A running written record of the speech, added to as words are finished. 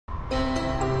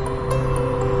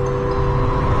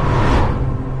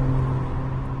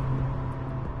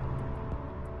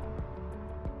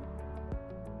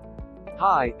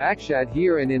Hi, Akshat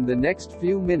here, and in the next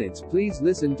few minutes please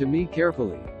listen to me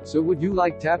carefully. So would you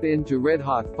like tap into red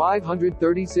hot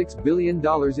 $536 billion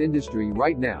industry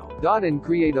right now, and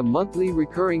create a monthly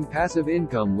recurring passive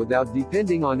income without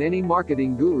depending on any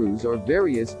marketing gurus or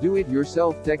various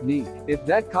do-it-yourself technique? If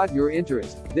that caught your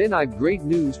interest, then I've great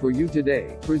news for you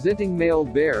today. Presenting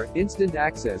MailBear, instant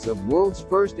access of world's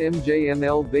first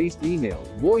MJML-based email,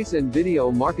 voice and video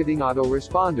marketing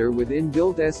autoresponder with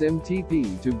inbuilt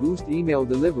SMTP to boost email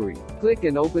delivery. Click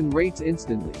and open rates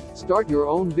instantly. Start your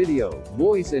own video,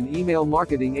 voice and email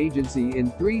marketing agency in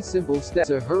 3 simple steps.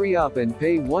 So hurry up and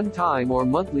pay one time or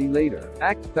monthly later.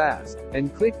 Act fast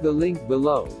and click the link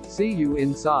below. See you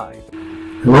inside.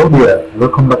 Hello there,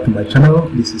 welcome back to my channel.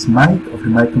 This is Mike of the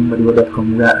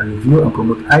Mbadiwe.com, where I review and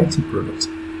promote IT products,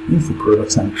 info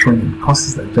products and training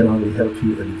courses that generally help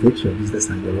you elevate your business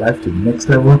and your life to the next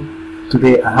level.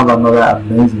 Today I have another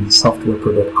amazing software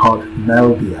product called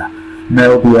MailBear.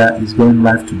 MailBear is going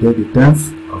live today, the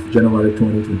 10th of January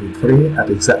 2023 at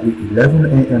exactly 11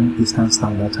 a.m. Eastern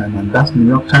Standard Time, and that's New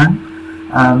York time.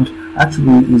 And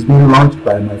actually it's being launched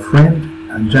by my friend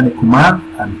Anjani Kumar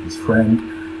and his friend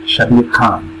Shabir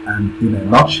Khan. And in a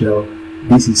nutshell,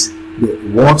 this is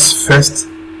the world's first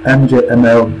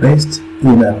MJML based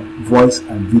email, voice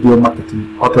and video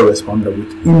marketing autoresponder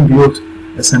with inbuilt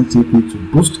SMTP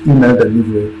to boost email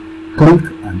delivery,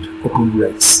 click and open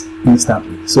rates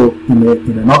instantly. So in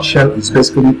a nutshell, it's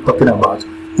basically talking about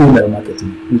email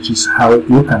marketing, which is how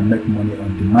you can make money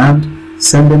on demand,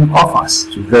 sending offers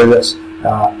to various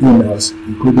emails,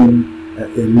 including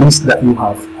a list that you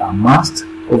have amassed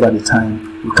over the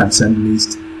time. You can send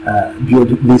lists,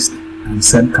 build lists, and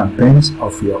send campaigns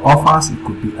of your offers. It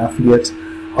could be affiliate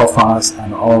offers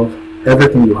and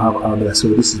everything you have out there. So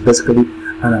this is basically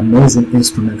an amazing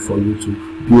instrument for you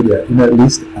to build your email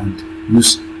list and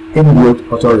use inbuilt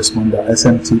autoresponder,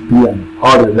 SMTP, and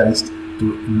all the rest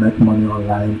to make money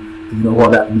online. You know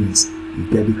what that means. You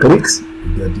get the clicks,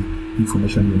 you get the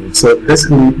information you need. So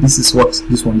basically, this is what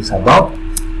this one is about.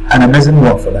 An amazing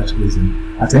one for that reason.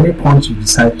 At any point you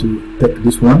decide to take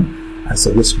this one, I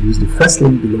suggest you use the first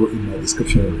link below in my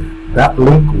description area. That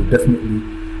link will definitely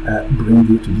bring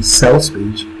you to this sales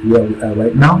page where we are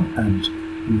right now, and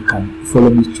you can follow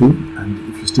me through.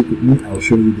 And if you stick with me, I'll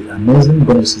show you the amazing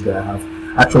bonuses that I have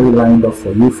actually lined up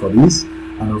for you for this,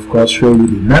 and of course show you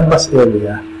the members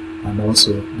area and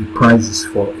also the prices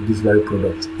for this very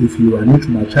product. If you are new to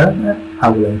my channel, I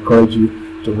will encourage you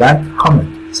to like,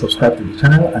 comment, subscribe to the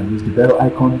channel, and use the bell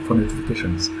icon for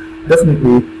notifications.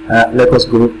 Definitely let us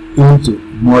go into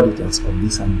more details of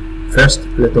this. And first,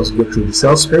 let us go through the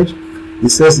sales page. It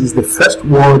says it's the first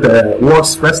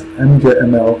world's first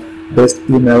MJML based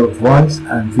email, voice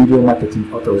and video marketing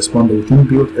autoresponder with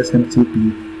inbuilt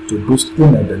SMTP to boost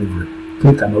email delivery,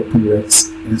 click and open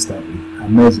rates instantly.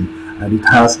 Amazing. And it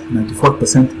has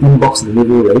 94% inbox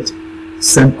delivery rate,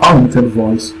 send unlimited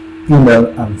voice, email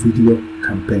and video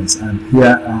campaigns. And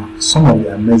here are some of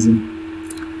the amazing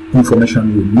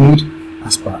information you need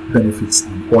as per benefits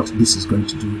and what this is going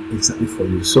to do exactly for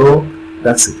you. So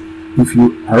that's it. If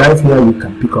you arrive here, you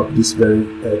can pick up this very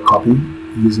copy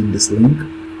using this link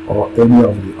or any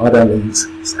of the other links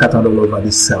scattered all over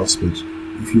this sales page.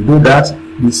 If you do that,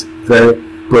 this very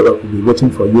product will be waiting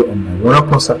for you on my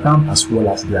WordPress account, as well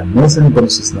as the amazing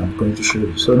bonuses that I'm going to show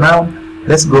you. So now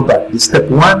let's go back. The step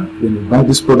 1, when you buy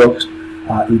this product,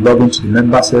 you log into the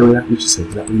members area, which is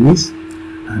exactly this.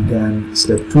 And then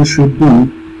step 2 should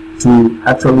be to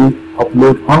actually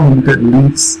upload unlimited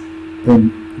leads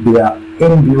in their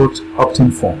inbuilt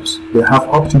opt-in forms. They have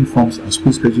opt-in forms and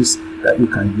squeeze pages that you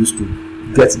can use to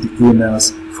get the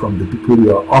emails from the people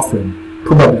you are offering,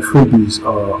 probably freebies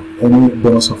or any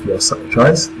bonus of your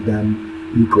choice.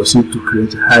 Then you proceed to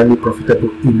create highly profitable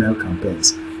email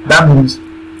campaigns. That means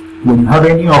when you have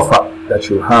any offer that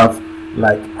you have,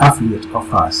 like affiliate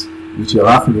offers with your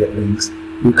affiliate links,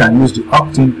 you can use the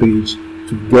opt-in page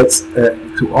to get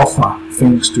to offer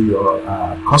things to your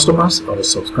customers or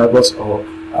subscribers or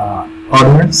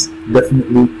audience.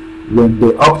 Definitely when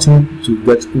they opt in to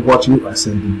get what you are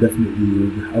sending, definitely you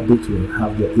will be able to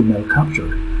have their email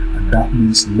captured, and that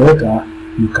means later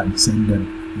you can send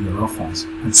them your offers.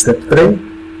 And step 3,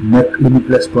 make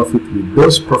limitless profit with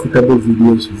those profitable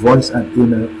videos, voice and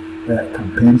email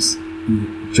campaigns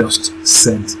you just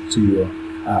sent to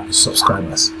your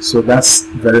subscribers. So that's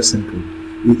very simple.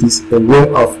 It is a way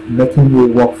of making you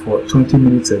work for 20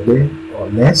 minutes a day or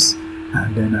less,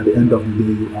 and then at the end of the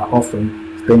day you are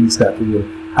offering things that will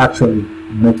actually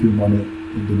make you money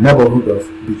in the neighborhood of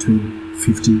between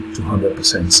 50 to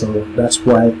 100%. So that's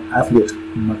why affiliate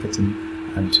marketing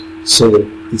and sale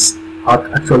is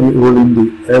actually ruling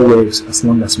the airwaves as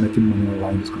long as making money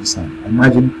online is concerned.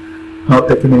 Imagine not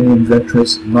taking any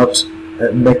inventories, not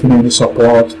making any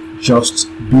support, just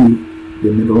be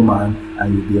the middleman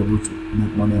and you'll be able to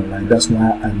make money online. That's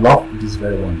why I love this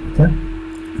very one. Okay,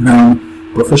 now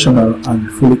professional and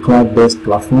fully cloud-based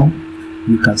platform.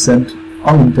 You can send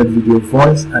unlimited video,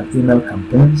 voice and email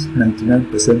campaigns,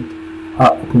 99%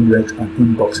 open rate and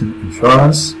inboxing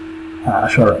assurance.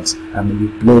 And you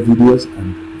play videos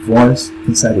and voice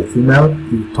inside your email.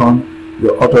 You turn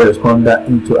your autoresponder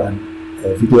into a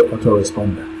video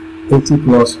autoresponder. 80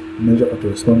 plus major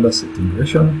autoresponders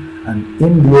integration and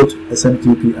inbuilt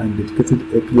SMTP and dedicated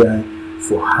API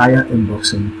for higher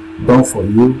inboxing. Done for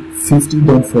you. 50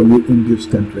 done for you inbuilt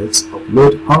templates.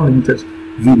 Upload unlimited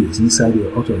videos inside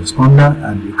your autoresponder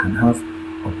and you can have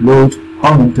upload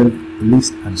unlimited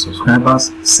list and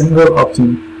subscribers, single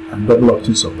opt-in and double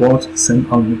opt-in support, send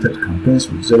unlimited campaigns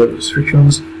with 0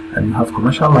 restrictions, and you have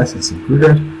commercial license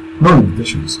included, no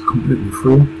limitations, completely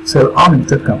free, sell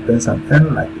unlimited campaigns and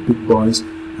earn like the big boys,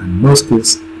 and no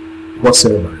skills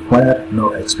whatsoever required,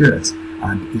 no experience,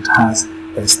 and it has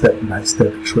a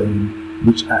step-by-step training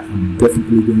which I am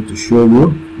definitely going to show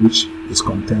you, which is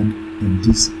contained in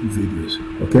these videos.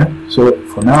 Okay, so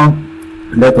for now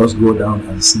let us go down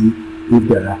and see if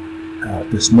there are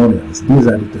testimonials. These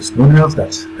are the testimonials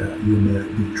that you may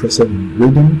be interested in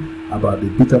reading about the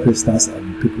beta testers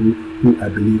and people who I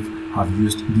believe have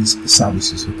used these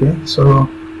services. Okay, so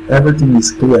everything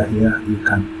is clear here. You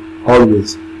can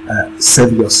always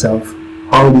save yourself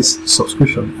all these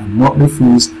subscription and monthly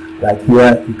fees. Like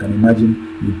here, you can imagine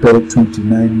you pay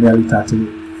 $29, nearly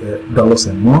 $30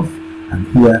 a month, and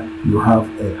here you have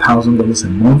 $1,000 a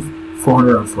month,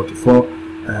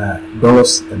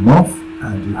 $444 a month,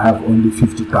 and you have only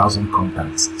 50,000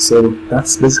 contacts. So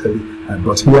that's basically,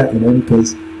 but here in any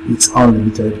case, it's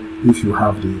unlimited if you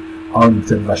have the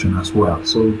unlimited version as well.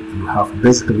 So you have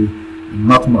basically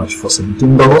not much. For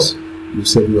 $17, you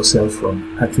save yourself from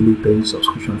actually paying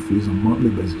subscription fees on a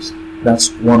monthly basis.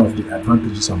 That's one of the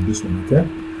advantages of this one. Okay,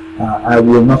 I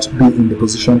will not be in the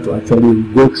position to actually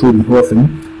go through the whole thing,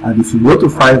 and if you go to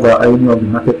Fiverr or any of the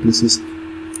marketplaces,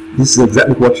 this is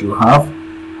exactly what you have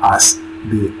as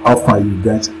the offer you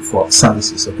get for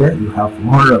services. Okay, you have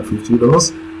 $150,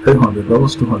 $300,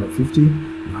 $250, you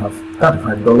have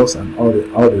 $35, and all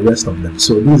the rest of them.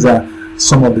 So these are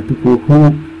some of the people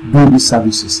who do these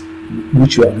services,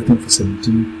 which you are getting for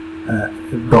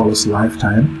 $17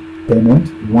 lifetime payment,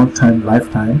 one-time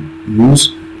lifetime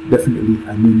use. Definitely,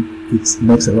 I mean, it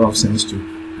makes a lot of sense to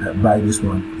buy this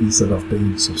one instead of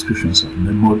paying subscriptions on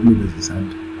a monthly basis.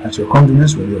 And at your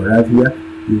convenience, when you arrive here,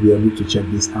 you'll be able to check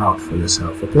this out for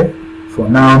yourself. Okay, for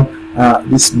now,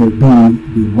 this may be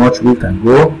the much we can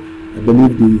go. I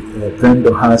believe the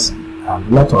vendor has a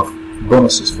lot of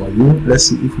bonuses for you. Let's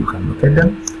see if you can look at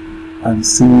them and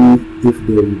see if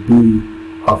they will be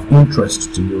of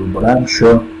interest to you. But I'm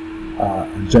sure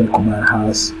Jenny Kumar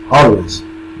has always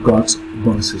got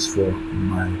bonuses for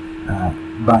my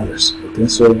buyers. Okay,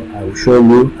 so I will show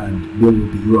you, and they will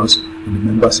be yours in the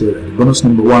member sale. The bonus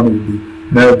number 1 will be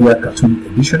MailBear Cartoon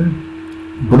Edition.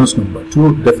 Bonus number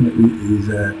 2 definitely is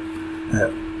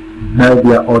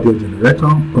MailBear Audio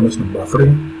Generator. Bonus number 3,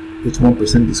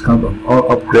 81% discount on all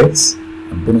upgrades.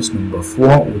 And bonus number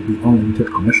 4 will be unlimited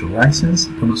commercial license.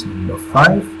 Bonus number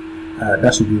 5,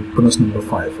 that should be bonus number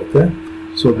 5. Okay,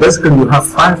 so basically you have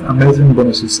 5 amazing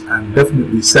bonuses, and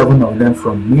definitely 7 of them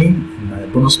from me in my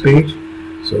bonus page.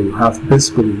 So you have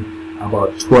basically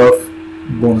about 12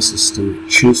 bonuses to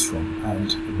choose from,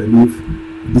 and I believe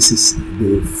this is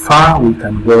the far we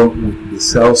can go with the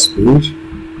sales page.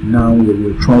 Now we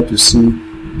will try to see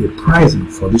the pricing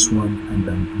for this one and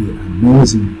then the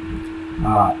amazing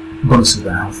bonuses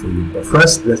that I have for you. But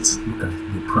first, let's look at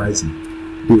the pricing.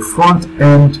 The front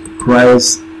end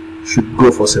price should go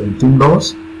for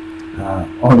 $17,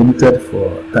 unlimited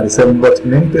for $37. But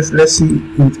in any case, let's see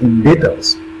it in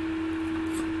details.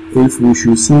 If we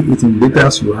should see it in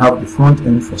details, you have the front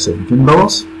end for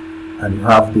 $17, and you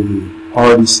have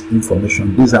all this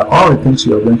information. These are all the things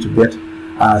you are going to get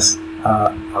as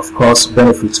of course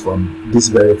benefits from this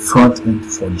very front end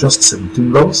for just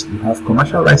 $17. You have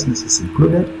commercial licenses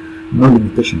included, no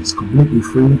limitations, completely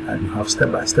free, and you have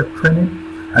step-by-step training.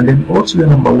 And then also the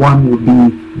number 1 will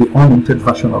be the unlimited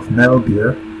version of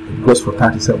MailBear. It goes for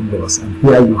 $37, and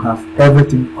here you have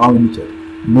everything unlimited,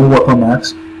 no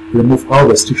watermarks, remove all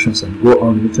restrictions and go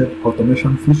unlimited,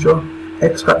 automation feature,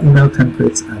 extra email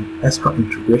templates, and extra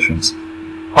integrations,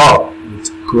 all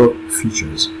with pro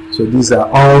features. So these are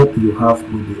all you have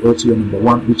with the OTO number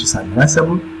 1, which is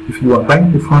advisable. If you are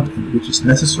buying the front end, which is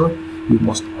necessary, you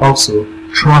must also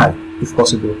try, if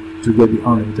possible, to get the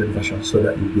unlimited version so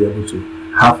that you'll be able to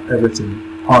have everything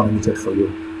unlimited for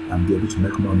you and be able to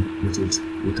make money with it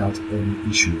without any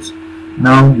issues.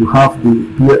 Now you have the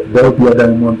MailBear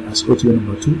Diamond as OTO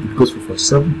number 2. It goes for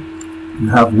 47. You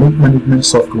have link management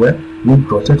software, link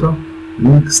rotator,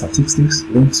 link statistics,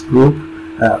 links group,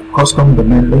 custom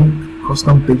domain link,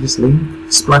 custom pages link,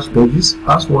 splash pages,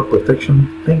 password protection,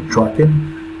 link tracking,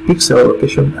 pixel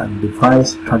location and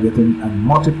device targeting, and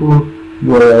multiple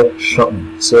URL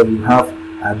shortening. So you have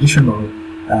additional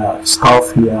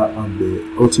stuff here on the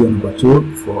OTO number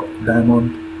 2 for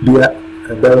MailBear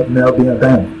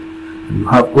Diamond. You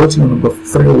have OTO number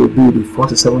 3 will be the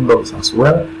 $47 as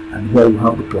well, and here you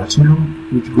have the Platinum,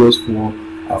 which goes for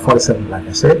 47. Like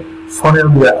I said, funnel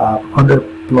there are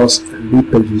 100 plus lead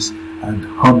pages and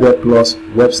 100 plus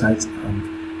websites and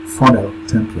funnel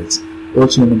templates.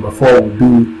 OTO number 4 will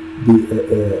be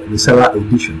the reseller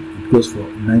edition. It goes for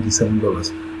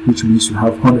 $97, which means you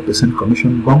have 100%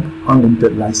 commission bump,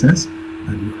 unlimited license,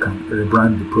 and you can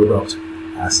rebrand the product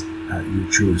as you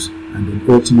choose. And then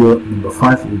OTO number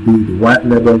 5 will be the white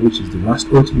label, which is the last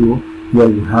OTO. Here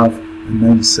you have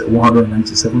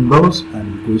 $197,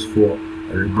 and it goes for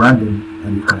rebranding,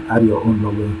 and you can add your own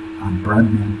logo and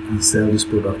brand name and sell this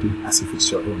product as if it's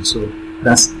your own. So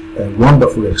that's a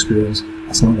wonderful experience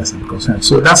as long as I'm concerned.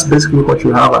 So that's basically what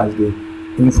you have as the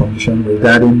information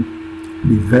regarding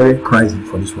the very pricing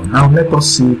for this one. Now let us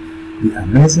see the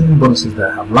amazing bonuses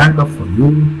that I have lined up for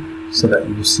you, so that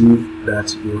you see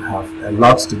that you have a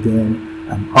lot to gain,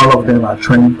 and all of them are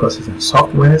training courses and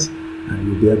softwares, and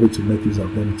you'll be able to make use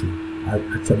of them to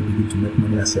actually begin to make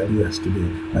money as early as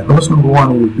today. My bonus number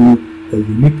 1 will be a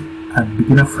unique and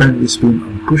beginner-friendly spin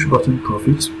on push-button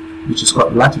profits, which is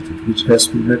called Latitude, which helps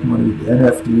you make money with the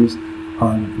NFTs,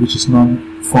 which is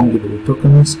non-fungible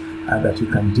tokens, that you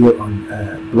can deal on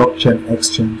blockchain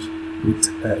exchange with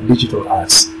digital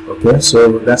arts. Okay,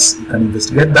 so that's, you can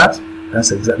investigate that.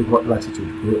 That's exactly what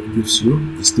Latitude gives you.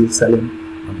 It's still selling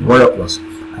on Warrior Plus.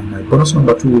 And my bonus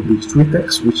number 2 will be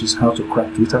Tweetex, which is how to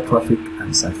crack Twitter traffic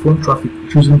and siphon traffic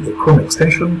using a Chrome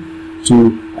extension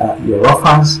to your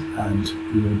offers. And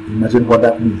you imagine what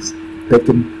that means: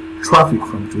 taking traffic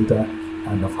from Twitter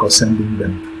and of course sending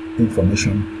them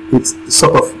information. It's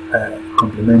sort of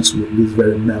complements with this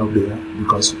very MailBear,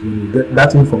 because when you get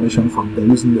that information from them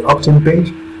using the Optin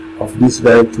page of this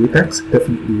very Tweetex,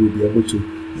 definitely you'll be able to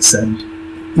send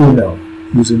email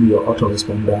using your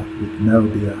autoresponder with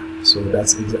MailBear. So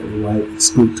that's exactly why it's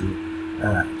good to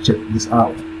check this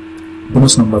out.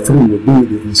 Bonus number 3 will be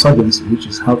the Insurgency, which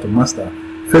is how to master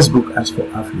Facebook ads for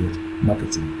affiliate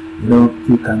marketing. You know,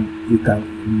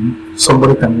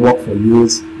 somebody can work for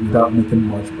years without making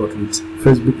much, but with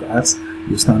Facebook ads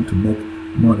you stand to make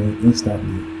money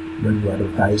instantly when you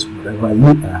advertise whatever you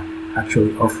are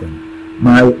actually offering.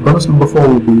 My bonus number 4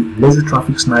 will be Lazy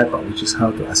Traffic Sniper, which is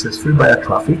how to access free buyer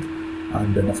traffic.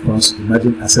 And then of course,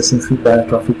 imagine accessing free buyer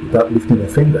traffic without lifting a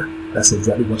finger. That's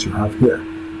exactly what you have here.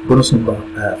 Bonus number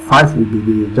 5 will be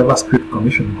the JavaScript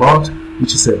Commission Bot,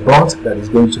 which is a bot that is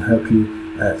going to help you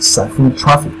siphon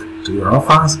traffic to your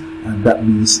offers, and that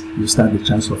means you stand the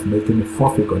chance of making a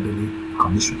 4-figure daily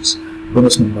commissions.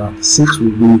 Bonus number 6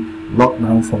 will be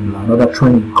Lockdown Formula, another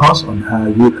training course on how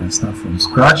you can start from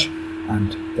scratch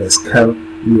and scale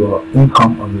your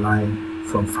income online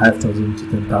from 5,000 to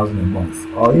 10,000 a month,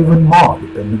 or even more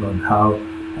depending on how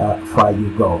far you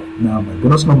go. Now my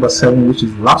bonus number 7, which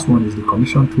is the last one, is the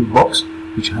Commission Toolbox,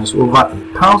 which has over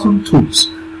 1,000 tools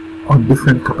on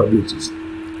different capabilities.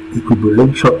 It could be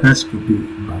link shorteners, it could be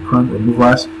background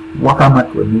removers,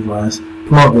 watermark removers,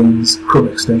 plugins, Chrome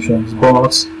extensions,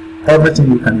 bots,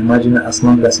 everything you can imagine. As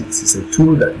long as it is a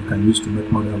tool that you can use to make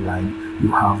money online,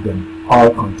 you have them all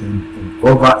contained in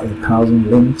over 1,000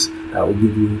 links that will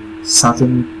give you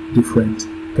certain different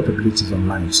capabilities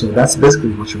online. So that's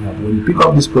basically what you have. When you pick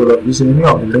up this product using any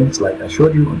of the links like I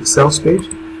showed you on the sales page,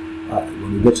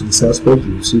 when you get to the sales page,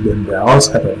 you will see them. They are all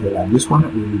scattered here like this one.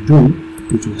 When you do,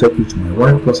 it will take you to my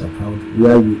Warrior Plus account,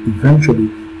 where you eventually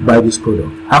buy this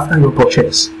product. After your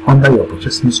purchase, under your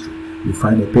purchase history, you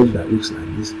find a page that looks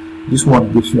like this. This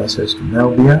one gives you access to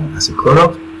MailBear as a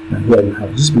product, and here you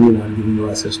have this video one giving you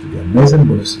access to the amazing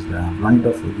bonuses that I have lined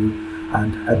up for you,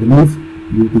 and I believe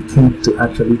you'll be keen to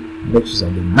actually make use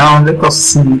of them. Now let us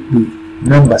see the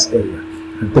members area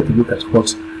and take a look at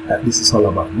what this is all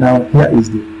about. Now here is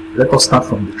let us start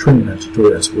from the training and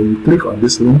tutorials. When you click on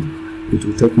this link, it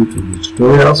will take you to the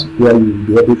tutorials, where you will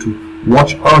be able to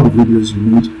watch all the videos you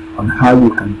need on how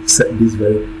you can set this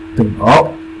very thing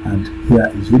up. And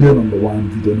here is video number 1,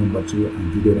 video number 2,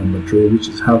 and video number 3, which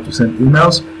is how to send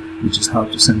emails, which is how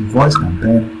to send voice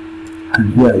campaign.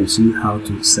 And here you see how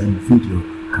to send video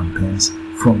campaigns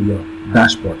from your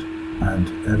dashboard, and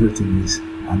everything is,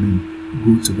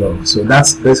 good to go. So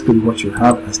that's basically what you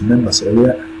have as members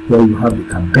area. Here you have the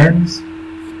campaigns.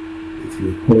 If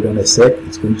you hold on a sec,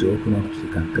 it's going to open up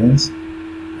the campaigns,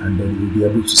 and then you'll be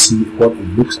able to see what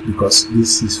it looks, because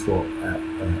this is for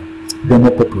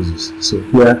demo purposes. So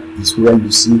here is where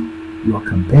you see your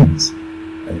campaigns,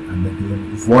 and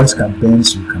then the voice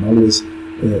campaigns, you can always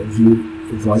view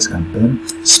voice campaign,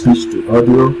 speech to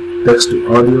audio, text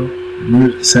to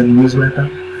audio, send newsletter,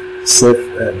 save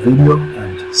video,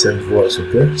 and send voice.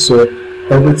 Okay, so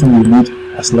everything you need,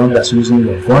 as long as using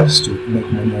your voice to make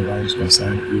money online is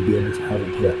concerned, you'll be able to have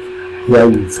it here. Here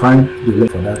you'll find the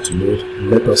link for that to load.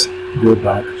 Let us go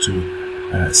back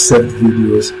to saved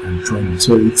videos and training.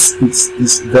 So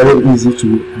it's very easy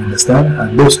to understand,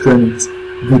 and those trainings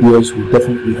videos will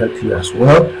definitely help you as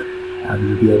well, and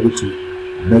you'll be able to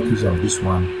make use of this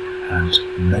one and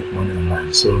make money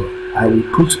online. So I will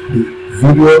put the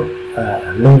video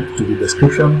link to the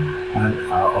description and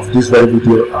of this very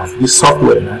video of this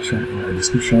software in action in the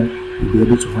description. You'll be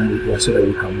able to find it here so that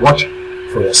you can watch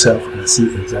for yourself and see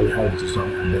exactly how it is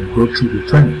done, and then go through the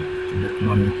training to make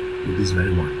money with this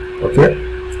very one. Okay,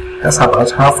 that's about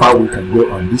how far we can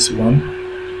go on this one.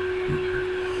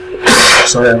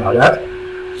 Sorry about that.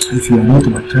 If you are new to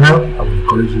my channel, I will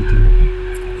encourage you to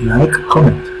like,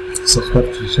 comment,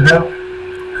 subscribe to the channel,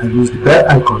 and use the bell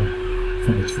icon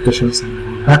for notifications, and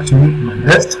I will back to you in my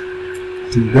next.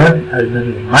 Till then, I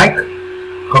remember your mic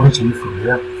coming to you from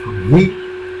here, from me.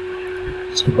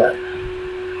 Goodbye.